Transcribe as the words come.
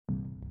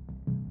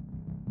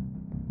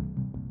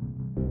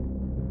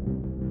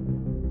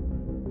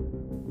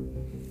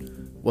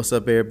What's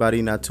up,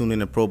 everybody? Now tuning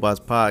in to ProBox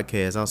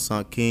Podcast. I'm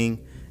Sunk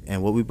King,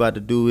 and what we about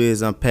to do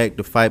is unpack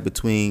the fight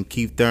between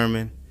Keith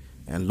Thurman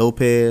and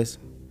Lopez.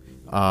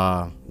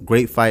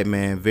 Great fight,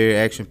 man. Very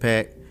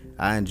action-packed.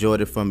 I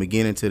enjoyed it from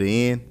beginning to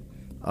the end.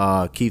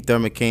 Keith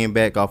Thurman came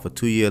back off a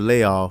 2-year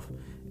layoff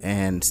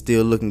and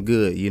still looking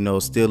good.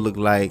 Still look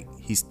like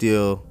he's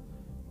still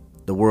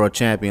the world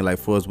champion, like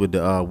for us with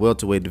the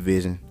welterweight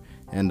division.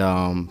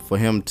 And for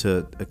him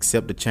to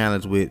accept the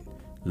challenge with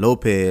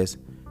Lopez,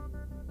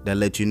 that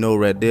let you know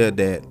right there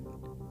that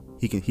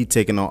he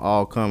taking on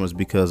all comers,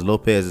 because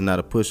Lopez is not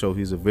a pushover.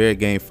 He's a very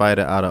game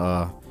fighter out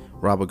of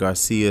Robert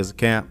Garcia's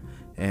camp.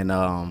 And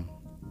I'm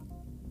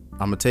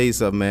gonna tell you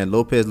something, man.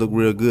 Lopez looked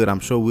real good.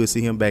 I'm sure we'll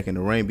see him back in the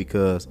ring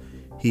because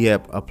he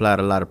had applied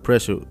a lot of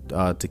pressure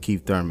to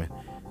Keith Thurman.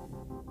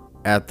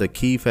 After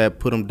Keith had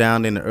put him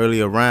down in the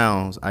earlier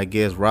rounds, I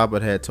guess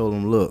Robert had told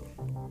him, look,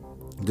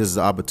 this is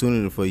an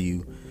opportunity for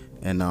you,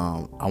 and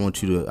I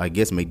want you to, I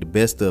guess, make the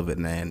best of it.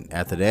 And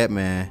after that,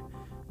 man,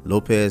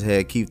 Lopez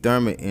had Keith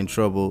Thurman in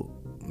trouble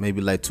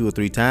maybe like 2 or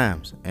 3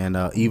 times. And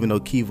even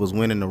though Keith was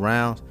winning the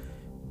rounds,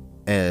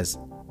 as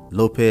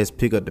Lopez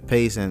picked up the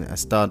pace and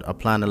started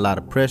applying a lot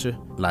of pressure,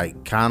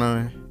 like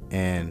countering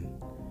and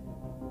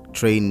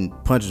trading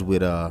punches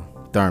with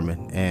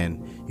Thurman.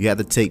 And you have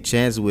to take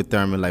chances with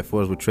Thurman, like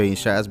for us with trading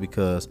shots,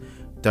 because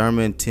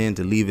Thurman tend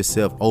to leave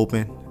himself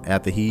open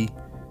after he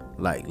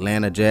like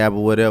land a jab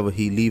or whatever.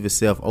 He leave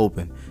himself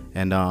open,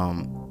 and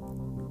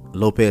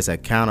Lopez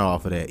had counter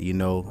off of that,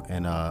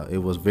 and it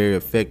was very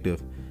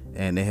effective.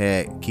 And they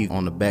had Keith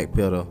on the back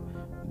pedal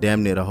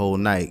damn near the whole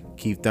night.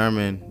 Keith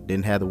Thurman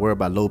didn't have to worry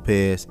about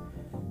Lopez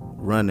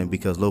running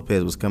because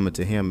Lopez was coming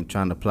to him and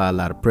trying to apply a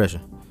lot of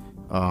pressure.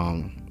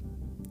 But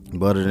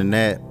other than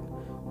that,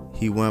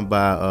 he won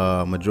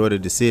by majority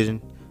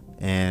decision,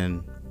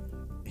 and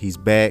he's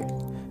back.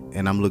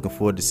 And I'm looking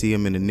forward to see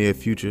him in the near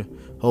future.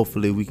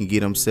 Hopefully we can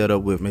get him set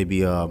up with maybe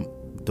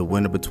the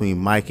winner between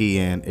Mikey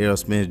and Errol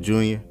Spence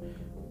Jr.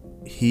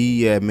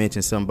 He had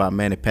mentioned something about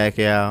Manny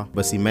Pacquiao,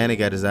 but see, Manny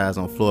got his eyes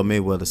on Floyd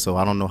Mayweather, so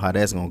I don't know how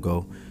that's gonna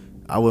go.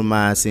 I wouldn't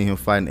mind seeing him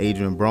fighting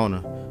Adrian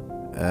Broner.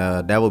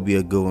 That would be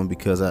a good one,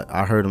 because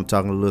I heard him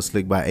talking a little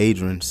slick by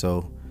Adrian.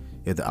 So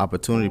if the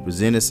opportunity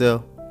presents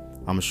itself,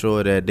 I'm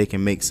sure that they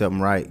can make something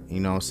right.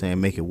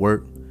 Make it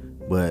work.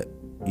 But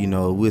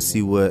we'll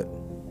see what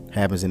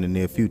happens in the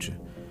near future.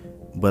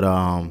 But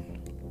on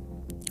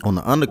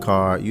the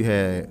undercard, you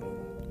had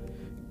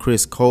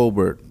Chris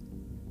Colbert,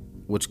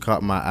 which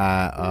caught my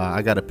eye.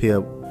 I got to pay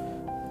a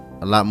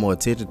lot more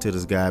attention to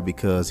this guy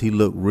because he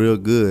looked real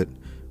good,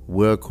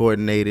 well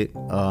coordinated.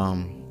 All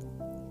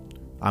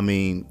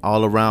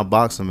around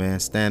boxer, man.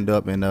 Stand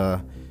up, and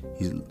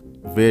he's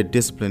very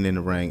disciplined in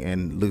the ring,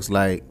 and looks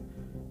like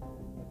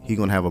he's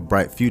gonna have a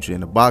bright future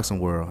in the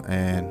boxing world.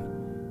 And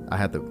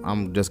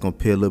I'm just gonna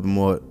pay a little bit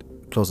more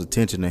close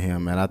attention to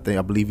him. And I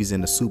believe he's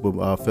in the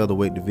super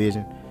featherweight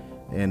division,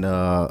 and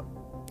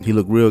he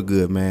looked real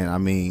good,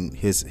 man.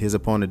 His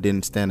opponent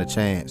didn't stand a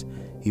chance.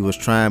 He was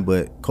trying,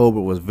 but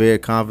Colbert was very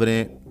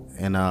confident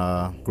and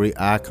great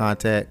eye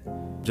contact.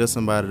 Just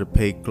somebody to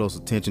pay close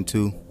attention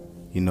to.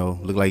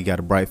 Looked like he got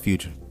a bright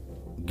future.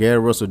 Gary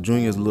Russell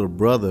Jr.'s little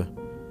brother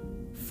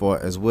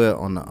fought as well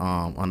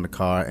on the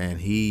card, and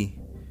he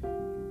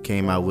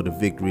came out with a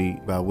victory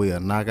by way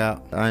of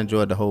knockout. I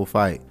enjoyed the whole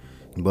fight.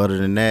 But other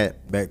than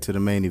that, back to the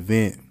main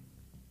event.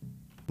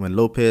 When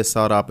Lopez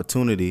saw the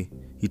opportunity,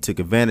 he took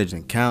advantage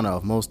and counter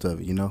off most of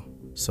it,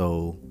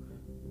 So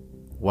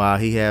while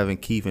he having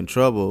Keith in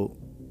trouble,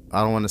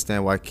 I don't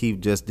understand why Keith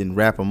just didn't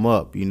wrap him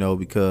up,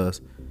 because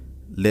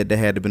there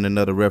had to been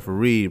another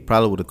referee,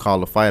 probably would have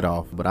called the fight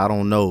off. But I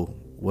don't know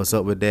what's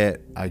up with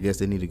that. I guess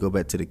they need to go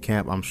back to the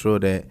camp. I'm sure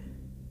that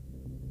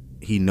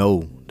he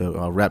know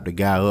to wrap the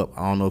guy up.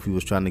 I don't know if he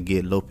was trying to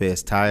get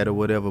Lopez tired or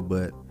whatever,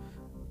 but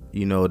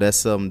that's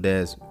something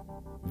that's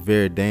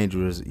very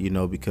dangerous,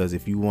 because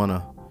if you want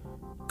to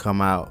come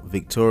out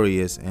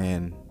victorious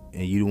and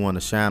you want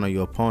to shine on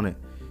your opponent,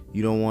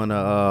 you don't want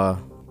to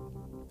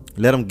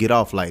let him get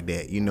off like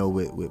that,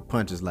 with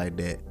punches like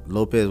that.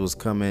 Lopez was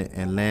coming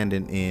and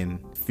landing in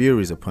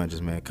furies of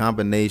punches, man.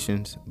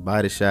 Combinations,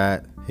 body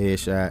shot, head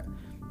shot.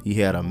 He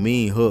had a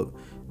mean hook.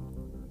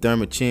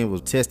 Thurman's chin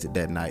was tested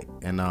that night,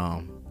 and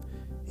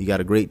he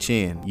got a great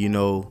chin.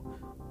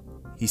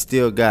 He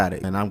still got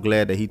it, and I'm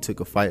glad that he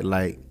took a fight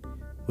like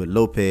with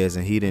Lopez,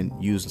 and he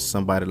didn't use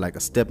somebody like a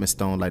stepping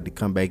stone, like to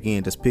come back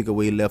in, just pick up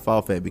where he left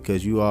off at,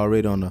 because you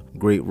already on a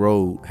great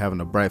road, having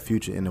a bright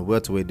future in the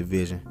welterweight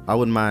division. I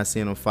wouldn't mind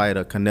seeing him fight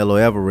a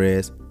Canelo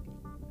Alvarez.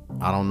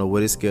 I don't know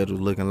what his schedule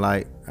is looking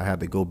like. I have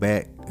to go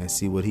back and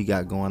see what he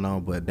got going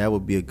on, but that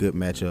would be a good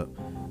matchup.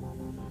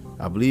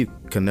 I believe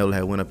Canelo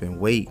had went up in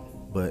weight,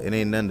 but it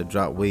ain't nothing to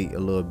drop weight a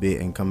little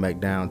bit and come back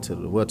down to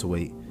the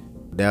welterweight.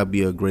 That would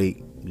be a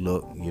great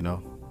look,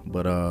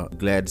 But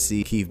glad to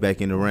see Keith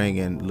back in the ring,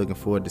 and looking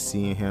forward to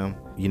seeing him,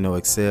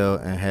 excel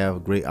and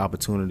have great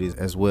opportunities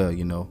as well,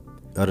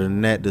 Other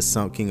than that, this is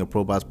Sunk King of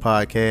ProBox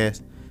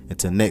Podcast.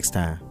 Until next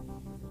time.